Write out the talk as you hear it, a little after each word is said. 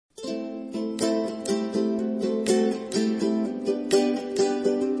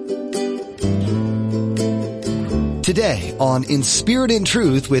Today on In Spirit and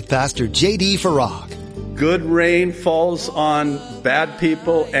Truth with Pastor J.D. Farag. Good rain falls on bad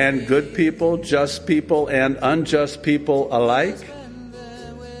people and good people, just people and unjust people alike.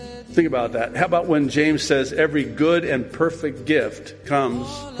 Think about that. How about when James says every good and perfect gift comes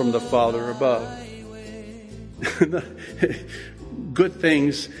from the Father above? Good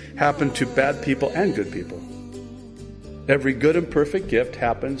things happen to bad people and good people. Every good and perfect gift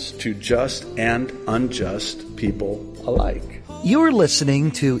happens to just and unjust people alike. You're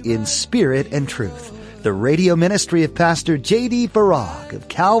listening to In Spirit and Truth, the radio ministry of Pastor J.D. Farag of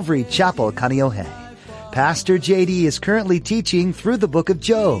Calvary Chapel, Kaneohe. Pastor J.D. is currently teaching through the book of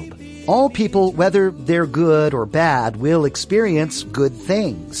Job. All people, whether they're good or bad, will experience good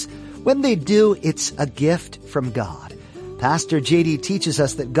things. When they do, it's a gift from God. Pastor J.D. teaches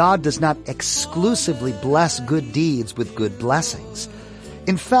us that God does not exclusively bless good deeds with good blessings.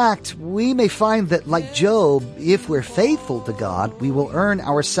 In fact, we may find that, like Job, if we're faithful to God, we will earn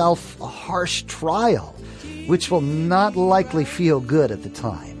ourselves a harsh trial, which will not likely feel good at the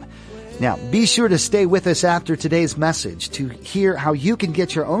time. Now, be sure to stay with us after today's message to hear how you can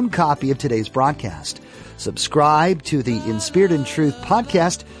get your own copy of today's broadcast. Subscribe to the In Spirit and Truth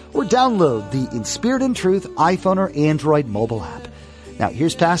podcast or download the In Spirit and Truth iPhone or Android mobile app. Now,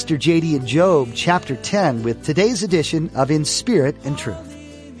 here's Pastor J.D. in Job chapter 10 with today's edition of In Spirit and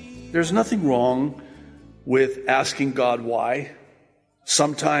Truth. There's nothing wrong with asking God why.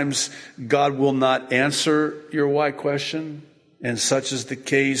 Sometimes God will not answer your why question, and such is the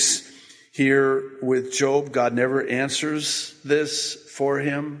case here with Job. God never answers this for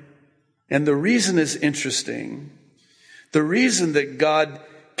him. And the reason is interesting. The reason that God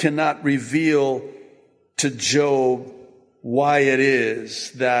cannot reveal to Job why it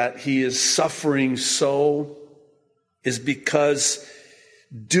is that he is suffering so is because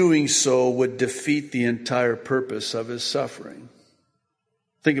doing so would defeat the entire purpose of his suffering.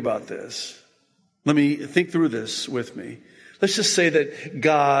 Think about this. Let me think through this with me. Let's just say that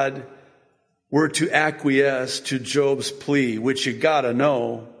God were to acquiesce to Job's plea, which you gotta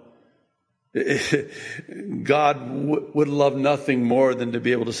know, God would love nothing more than to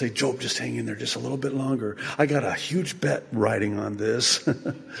be able to say, Job, just hang in there just a little bit longer. I got a huge bet riding on this.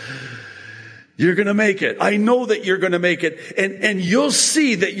 You're going to make it. I know that you're going to make it. And you'll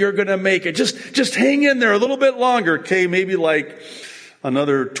see that you're going to make it. Just hang in there a little bit longer. Okay, maybe like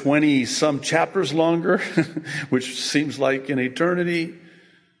another 20 some chapters longer, which seems like an eternity.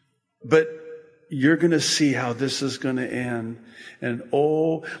 But you're going to see how this is going to end. And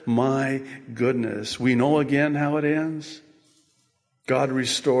oh my goodness, we know again how it ends. God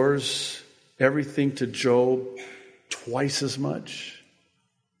restores everything to Job twice as much.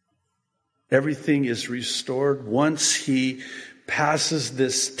 Everything is restored once he passes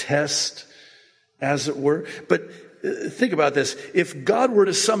this test, as it were. But think about this. If God were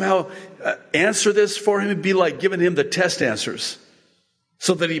to somehow answer this for him, it'd be like giving him the test answers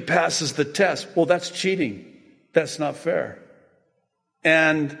so that he passes the test. Well, that's cheating. That's not fair.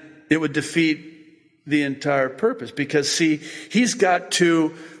 And it would defeat the entire purpose because, see, he's got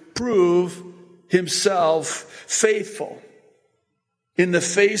to prove himself faithful in the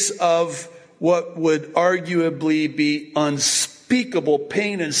face of what would arguably be unspeakable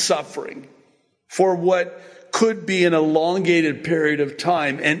pain and suffering for what could be an elongated period of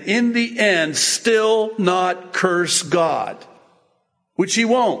time. And in the end, still not curse God, which he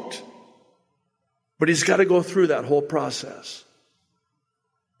won't. But he's got to go through that whole process.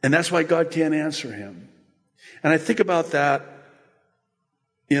 And that's why God can't answer him. And I think about that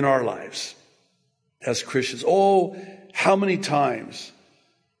in our lives as Christians. Oh, how many times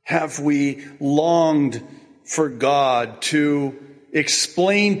have we longed for God to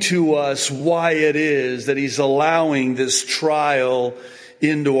explain to us why it is that he's allowing this trial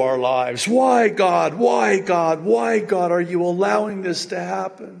into our lives? Why, God? Why, God? Why, God, are you allowing this to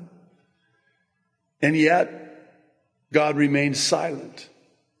happen? And yet, God remains silent.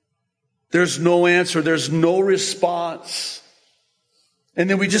 There's no answer. There's no response. And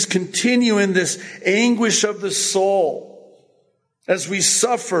then we just continue in this anguish of the soul as we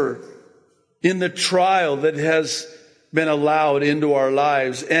suffer in the trial that has been allowed into our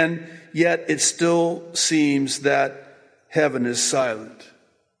lives. And yet it still seems that heaven is silent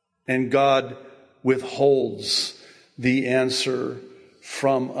and God withholds the answer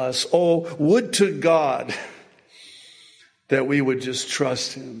from us. Oh, would to God that we would just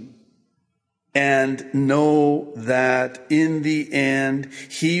trust him and know that in the end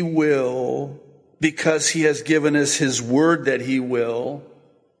he will, because he has given us his word that he will,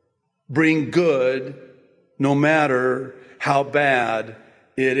 bring good no matter how bad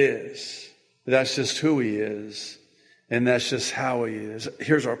it is. That's just who he is. And that's just how he is.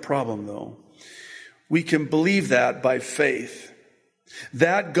 Here's our problem, though. We can believe that by faith,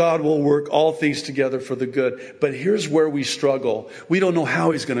 that God will work all things together for the good. But here's where we struggle. We don't know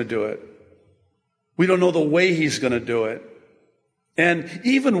how he's going to do it. We don't know the way he's going to do it. And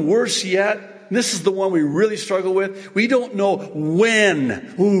even worse yet, this is the one we really struggle with, we don't know when.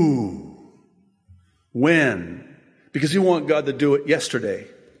 When? Because we want God to do it yesterday.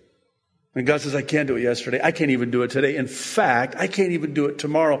 And God says, I can't do it yesterday. I can't even do it today. In fact, I can't even do it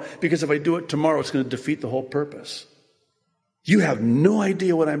tomorrow, because if I do it tomorrow, it's going to defeat the whole purpose. You have no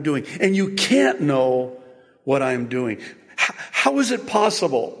idea what I'm doing, and you can't know what I'm doing. How is it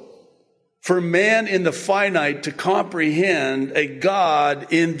possible for man in the finite to comprehend a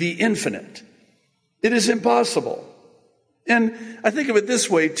God in the infinite? It is impossible. And I think of it this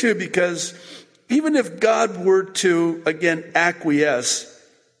way too, because even if God were to, again, acquiesce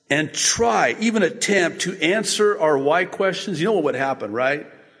and try, even attempt to answer our why questions, you know what would happen, right?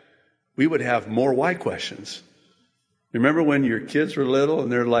 We would have more why questions. Remember when your kids were little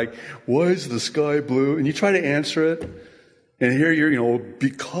and they're like, why is the sky blue? And you try to answer it. And here you're,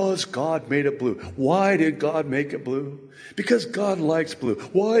 because God made it blue. Why did God make it blue? Because God likes blue.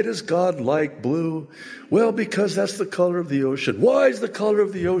 Why does God like blue? Well, because that's the color of the ocean. Why is the color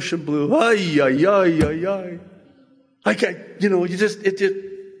of the ocean blue? Ay, ay, ay, ay, ay. I can't,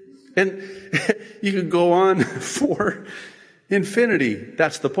 and you can go on for infinity.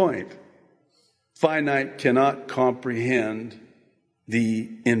 That's the point. Finite cannot comprehend the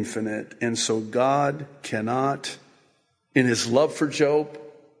infinite. And so God cannot, in his love for Job,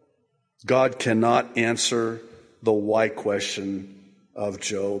 God cannot answer the why question of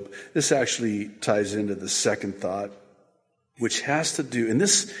Job. This actually ties into the second thought, which has to do, and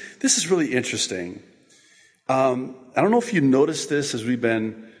this is really interesting. I don't know if you noticed this as we've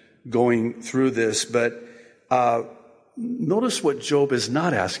been going through this, but notice what Job is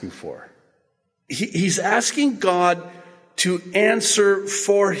not asking for. He's asking God to answer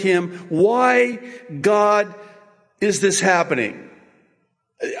for him. Why, God, is this happening?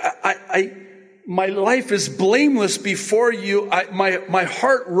 My life is blameless before you. My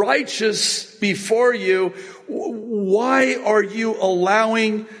heart righteous before you. Why are you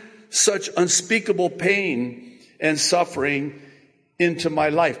allowing such unspeakable pain and suffering into my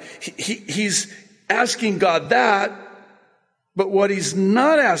life? He's asking God that, but what he's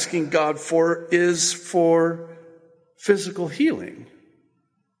not asking God for is for physical healing.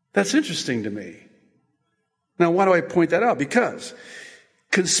 That's interesting to me. Now, why do I point that out? Because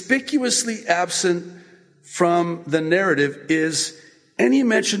conspicuously absent from the narrative is any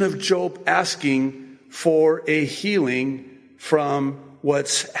mention of Job asking for a healing from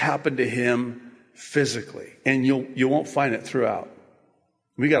what's happened to him physically. And you won't find it throughout.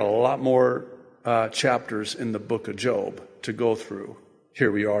 We got a lot more chapters in the book of Job to go through.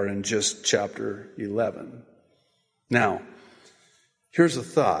 Here we are in just chapter 11. Now, here's a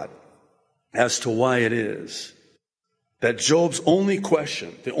thought as to why it is that Job's only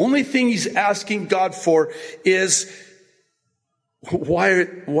question, the only thing he's asking God for is, why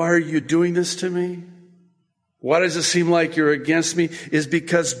are you doing this to me? Why does it seem like you're against me? Is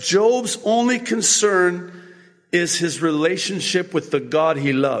because Job's only concern is his relationship with the God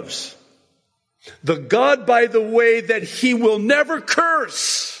he loves. The God, by the way, that he will never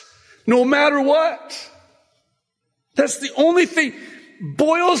curse, no matter what. That's the only thing.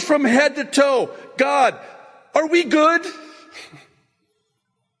 Boils from head to toe. God, are we good?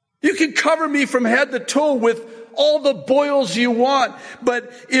 You can cover me from head to toe with all the boils you want,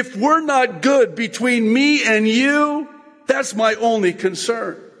 but if we're not good between me and you, that's my only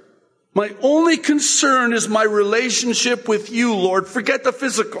concern. My only concern is my relationship with you, Lord. Forget the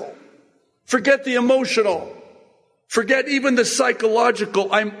physical. Forget the emotional. Forget even the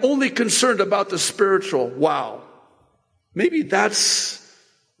psychological. I'm only concerned about the spiritual. Wow. Maybe that's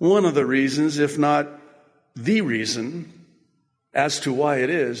one of the reasons, if not the reason, as to why it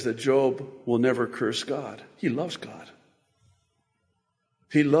is that Job will never curse God. He loves God.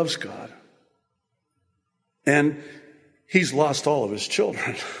 He loves God. And he's lost all of his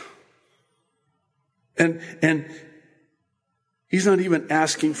children. And he's not even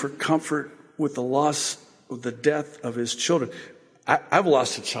asking for comfort with the loss of the death of his children. I've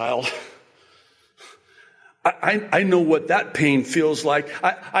lost a child. I know what that pain feels like.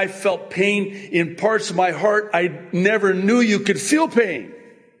 I felt pain in parts of my heart I never knew you could feel pain.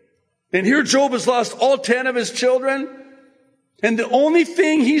 And here Job has lost all 10 of his children. And the only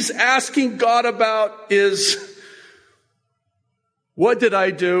thing he's asking God about is, what did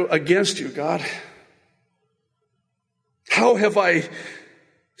I do against you, God? How have I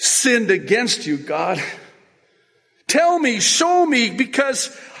sinned against you, God? Tell me, show me,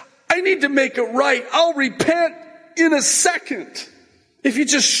 because I need to make it right. I'll repent in a second. If you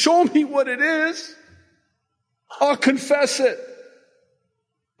just show me what it is, I'll confess it.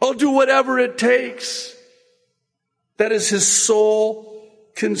 I'll do whatever it takes. That is his sole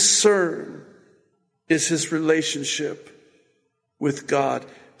concern, is his relationship with God.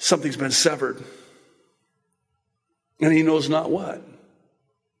 Something's been severed. And he knows not what.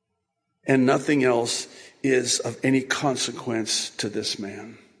 And nothing else is of any consequence to this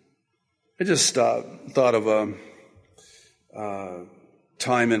man. I just thought of a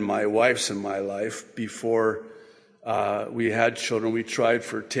time in my wife's and my life before we had children. We tried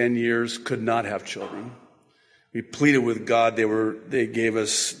for 10 years, could not have children. We pleaded with God. They gave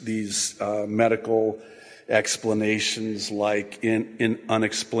us these medical explanations like in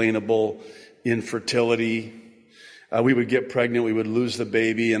unexplainable infertility. We would get pregnant. We would lose the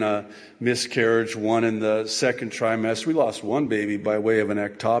baby in a miscarriage, one in the second trimester. We lost one baby by way of an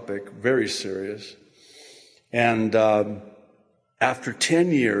ectopic, very serious. And after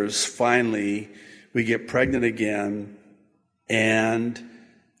 10 years, finally, we get pregnant again. And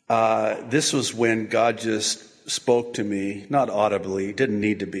this was when God just spoke to me, not audibly, didn't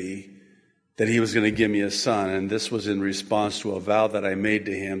need to be, that he was going to give me a son. And this was in response to a vow that I made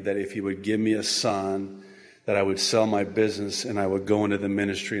to him, that if he would give me a son, that I would sell my business and I would go into the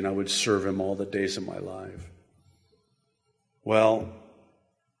ministry and I would serve him all the days of my life. Well,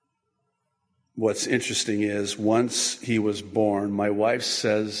 what's interesting is once he was born, my wife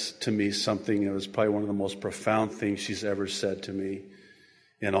says to me something that was probably one of the most profound things she's ever said to me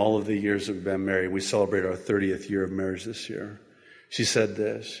in all of the years we've been married. We celebrate our 30th year of marriage this year. She said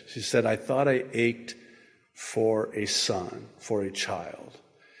this. She said, I thought I ached for a son, for a child.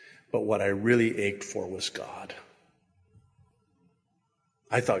 But what I really ached for was God.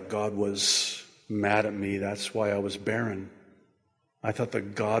 I thought God was mad at me. That's why I was barren. I thought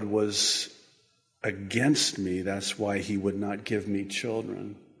that God was against me. That's why he would not give me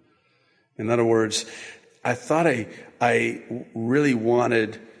children. In other words, I thought I really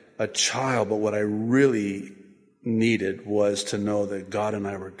wanted a child, but what I really needed was to know that God and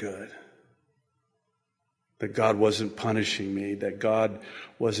I were good. That God wasn't punishing me, that God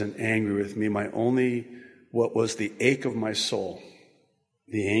wasn't angry with me. What was the ache of my soul,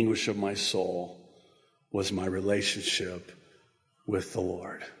 the anguish of my soul, was my relationship with the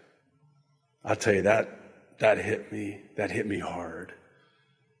Lord. I'll tell you, that hit me hard.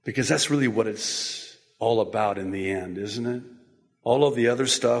 Because that's really what it's all about in the end, isn't it? All of the other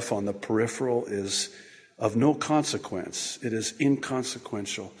stuff on the peripheral is of no consequence. It is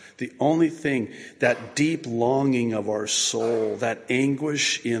inconsequential. The only thing, that deep longing of our soul, that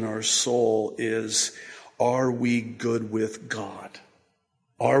anguish in our soul is, are we good with God?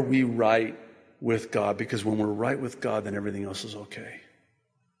 Are we right with God? Because when we're right with God, then everything else is okay.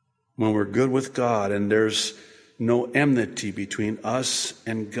 When we're good with God and there's no enmity between us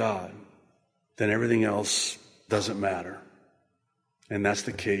and God, then everything else doesn't matter. And that's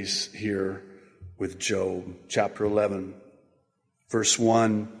the case here with Job, chapter 11, verse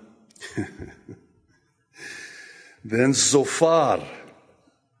 1. Then Zophar,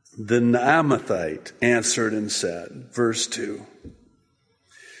 the Naamathite, answered and said, verse 2,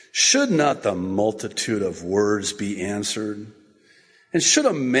 should not the multitude of words be answered? And should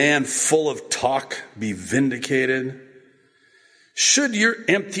a man full of talk be vindicated? Should your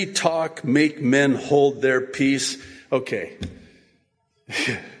empty talk make men hold their peace? Okay.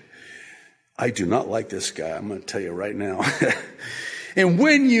 I do not like this guy. I'm going to tell you right now. And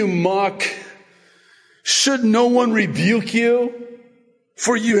when you mock, should no one rebuke you?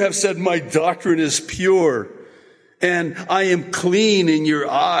 For you have said, my doctrine is pure, and I am clean in your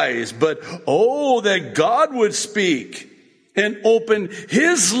eyes. But oh, that God would speak and open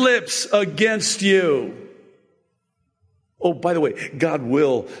his lips against you. Oh, by the way, God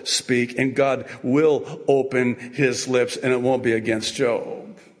will speak and God will open his lips, and it won't be against Job.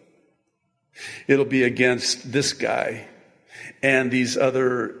 It'll be against this guy and these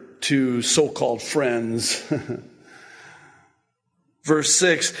other two so-called friends. Verse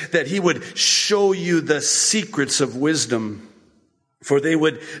 6, that he would show you the secrets of wisdom, for they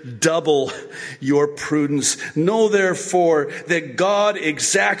would double your prudence. Know therefore that God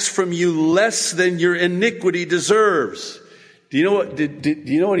exacts from you less than your iniquity deserves. Do you know what? Do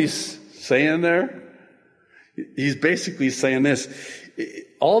you know what he's saying there? He's basically saying this: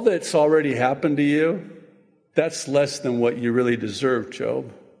 all that's already happened to you, that's less than what you really deserve,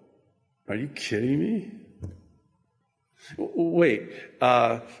 Job. Are you kidding me? Wait,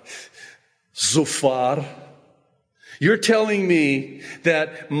 Zophar, you're telling me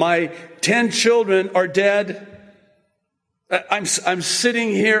that my 10 children are dead? I'm sitting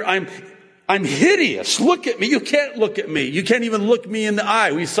here. I'm hideous. Look at me. You can't look at me. You can't even look me in the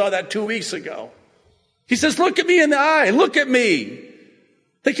eye. We saw that 2 weeks ago. He says, look at me in the eye. Look at me.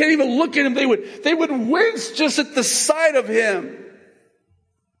 They can't even look at him. They would wince just at the sight of him.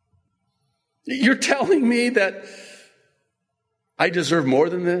 You're telling me that I deserve more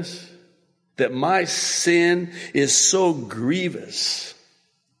than this? That my sin is so grievous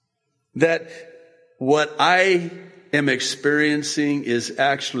that what I am experiencing is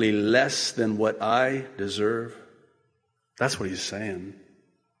actually less than what I deserve? That's what he's saying.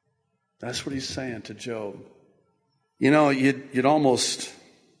 That's what he's saying to Job. You know, you'd almost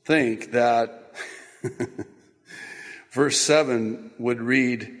think that verse 7 would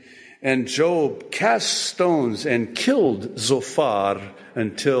read, and Job cast stones and killed Zophar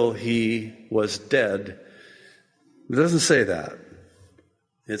until he was dead. It doesn't say that.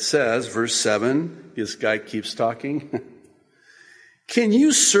 It says, verse 7, this guy keeps talking. Can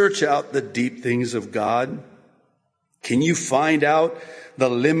you search out the deep things of God? Can you find out the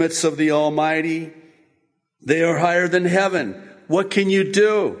limits of the Almighty? They are higher than heaven. What can you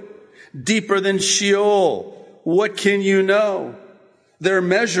do? Deeper than Sheol. What can you know? Their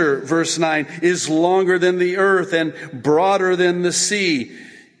measure, verse 9, is longer than the earth and broader than the sea.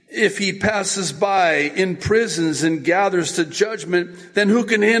 If he passes by in prisons and gathers to judgment, then who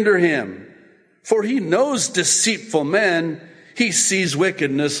can hinder him? For he knows deceitful men. He sees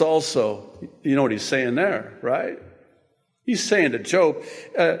wickedness also. You know what he's saying there, right? He's saying to Job,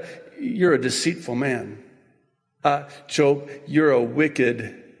 you're a deceitful man. Job, you're a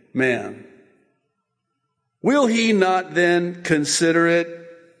wicked man. Will he not then consider it?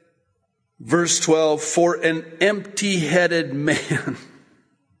 Verse 12, for an empty-headed man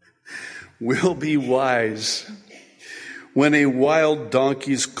will be wise when a wild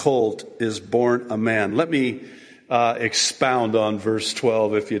donkey's colt is born a man. Let me expound on verse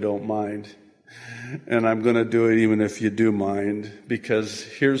 12 if you don't mind. And I'm going to do it even if you do mind, because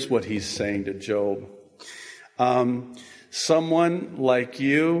here's what he's saying to Job. Someone like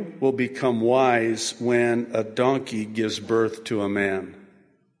you will become wise when a donkey gives birth to a man.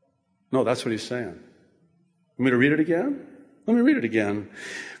 No, that's what he's saying. Want me to read it again? Let me read it again.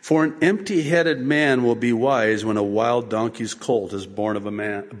 For an empty-headed man will be wise when a wild donkey's colt is born a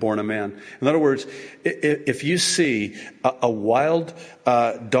man. In other words, if you see a wild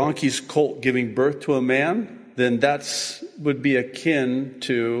donkey's colt giving birth to a man, then that's would be akin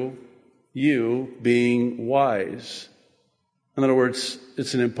to you being wise. In other words,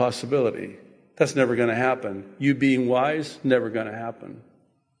 it's an impossibility. That's never going to happen. You being wise, never going to happen.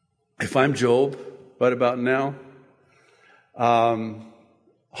 If I'm Job, right about now,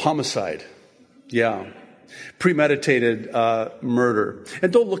 homicide. Yeah. Premeditated murder.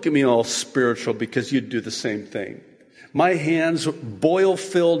 And don't look at me all spiritual, because you'd do the same thing. My hands,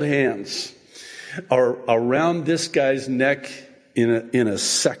 boil-filled hands, are around this guy's neck in a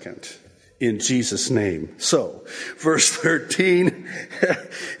second. In Jesus' name. So, verse 13,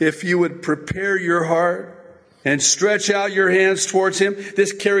 if you would prepare your heart and stretch out your hands towards him,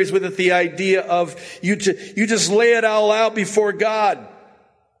 this carries with it the idea of you just lay it all out before God.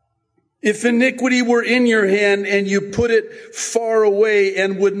 If iniquity were in your hand and you put it far away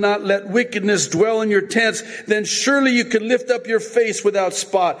and would not let wickedness dwell in your tents, then surely you could lift up your face without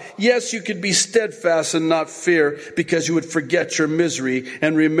spot. Yes, you could be steadfast and not fear, because you would forget your misery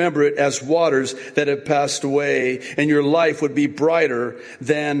and remember it as waters that have passed away, and your life would be brighter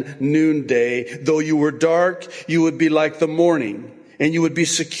than noonday. Though you were dark, you would be like the morning. And you would be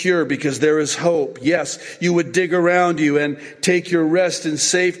secure because there is hope. Yes, you would dig around you and take your rest in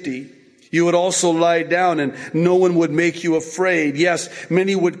safety. You would also lie down and no one would make you afraid. Yes,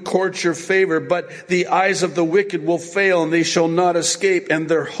 many would court your favor, but the eyes of the wicked will fail and they shall not escape, and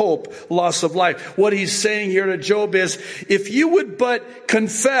their hope, loss of life. What he's saying here to Job is, if you would but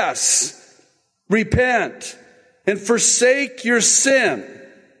confess, repent, and forsake your sin,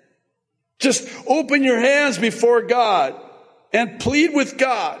 just open your hands before God and plead with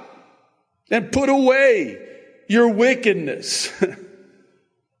God and put away your wickedness,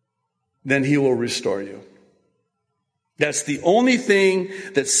 then he will restore you. That's the only thing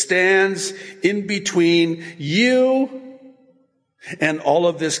that stands in between you and all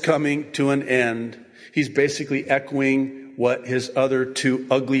of this coming to an end. He's basically echoing what his other two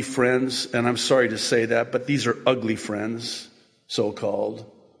ugly friends, and I'm sorry to say that, but these are ugly friends, so-called.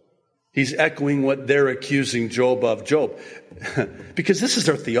 He's echoing what they're accusing Job of. Job, because this is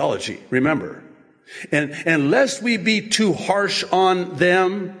their theology, remember. And lest we be too harsh on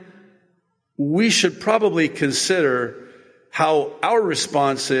them, we should probably consider how our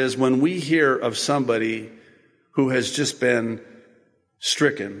response is when we hear of somebody who has just been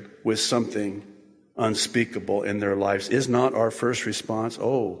stricken with something unspeakable in their lives, is not our first response,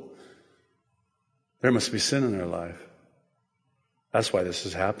 oh, there must be sin in their life. That's why this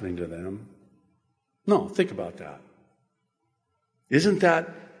is happening to them. No, think about that. Isn't that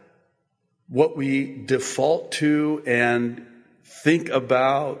what we default to and think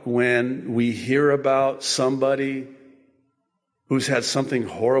about when we hear about somebody who's had something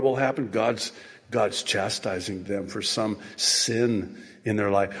horrible happen? God's chastising them for some sin in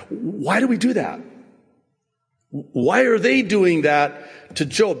their life. Why do we do that? Why are they doing that to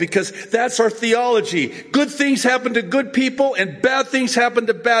Job? Because that's our theology. Good things happen to good people and bad things happen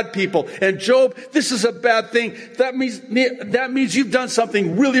to bad people. And Job, this is a bad thing. That means you've done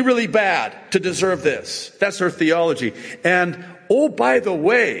something really, really bad to deserve this. That's our theology. And oh, by the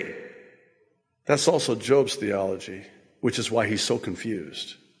way, that's also Job's theology, which is why he's so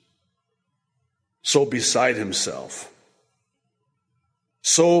confused, so beside himself,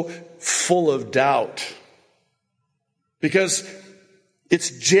 so full of doubt. Because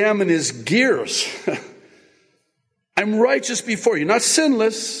it's jamming his gears. I'm righteous before you, not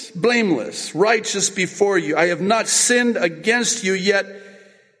sinless, blameless, righteous before you. I have not sinned against you, yet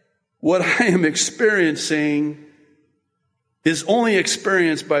what I am experiencing is only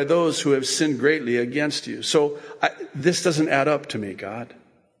experienced by those who have sinned greatly against you. So this doesn't add up to me, God.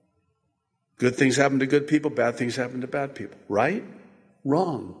 Good things happen to good people, bad things happen to bad people. Right?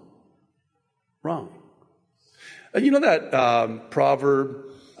 Wrong. You know that proverb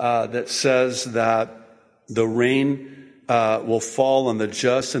that says that the rain will fall on the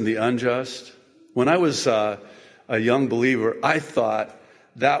just and the unjust? When I was a young believer, I thought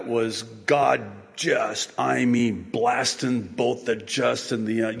that was God blasting both the just and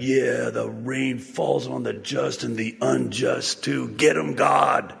the the rain falls on the just and the unjust too. Get 'em,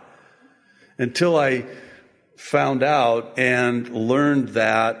 God. Until I found out and learned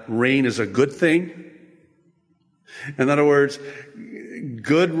that rain is a good thing. In other words,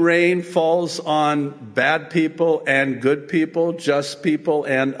 good rain falls on bad people and good people, just people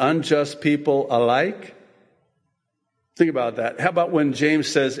and unjust people alike. Think about that. How about when James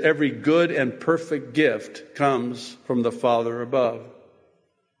says every good and perfect gift comes from the Father above?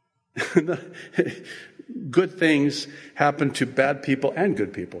 Good things happen to bad people and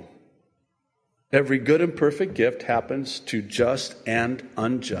good people. Every good and perfect gift happens to just and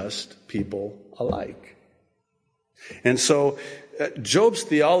unjust people alike. And so Job's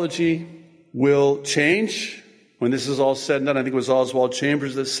theology will change when this is all said and done. I think it was Oswald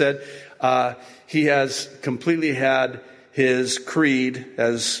Chambers that said he has completely had his creed,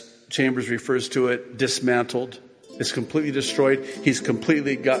 as Chambers refers to it, dismantled. It's completely destroyed. He's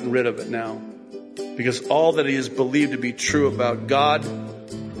completely gotten rid of it now. Because all that he has believed to be true about God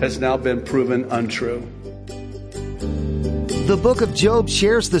has now been proven untrue. The book of Job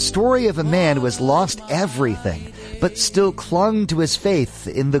shares the story of a man who has lost everything, but still clung to his faith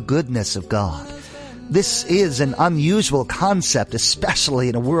in the goodness of God. This is an unusual concept, especially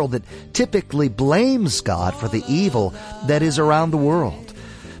in a world that typically blames God for the evil that is around the world.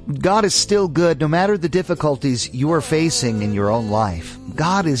 God is still good no matter the difficulties you are facing in your own life.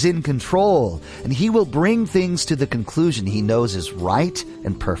 God is in control, and He will bring things to the conclusion He knows is right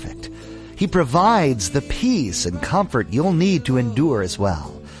and perfect. He provides the peace and comfort you'll need to endure as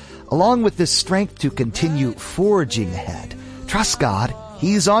well, along with the strength to continue forging ahead. Trust God.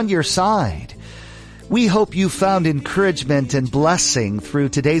 He's on your side. We hope you found encouragement and blessing through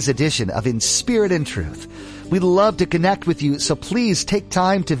today's edition of In Spirit and Truth. We'd love to connect with you, so please take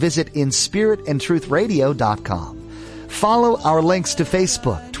time to visit inspiritandtruthradio.com. Follow our links to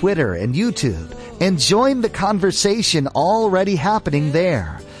Facebook, Twitter, and YouTube, and join the conversation already happening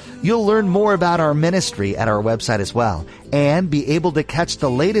there. You'll learn more about our ministry at our website as well, and be able to catch the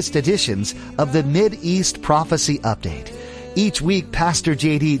latest editions of the Mid-East Prophecy Update. Each week, Pastor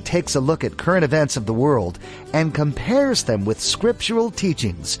JD takes a look at current events of the world and compares them with scriptural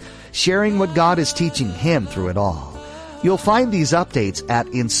teachings, sharing what God is teaching him through it all. You'll find these updates at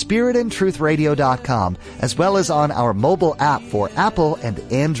inspiritandtruthradio.com, as well as on our mobile app for Apple and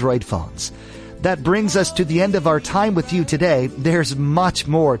Android phones. That brings us to the end of our time with you today. There's much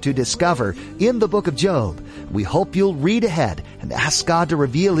more to discover in the book of Job. We hope you'll read ahead and ask God to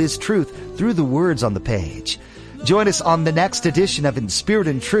reveal His truth through the words on the page. Join us on the next edition of In Spirit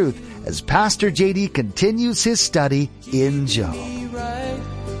and Truth as Pastor JD continues his study in Job.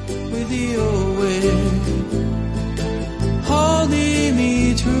 Holding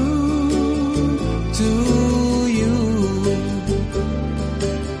me true.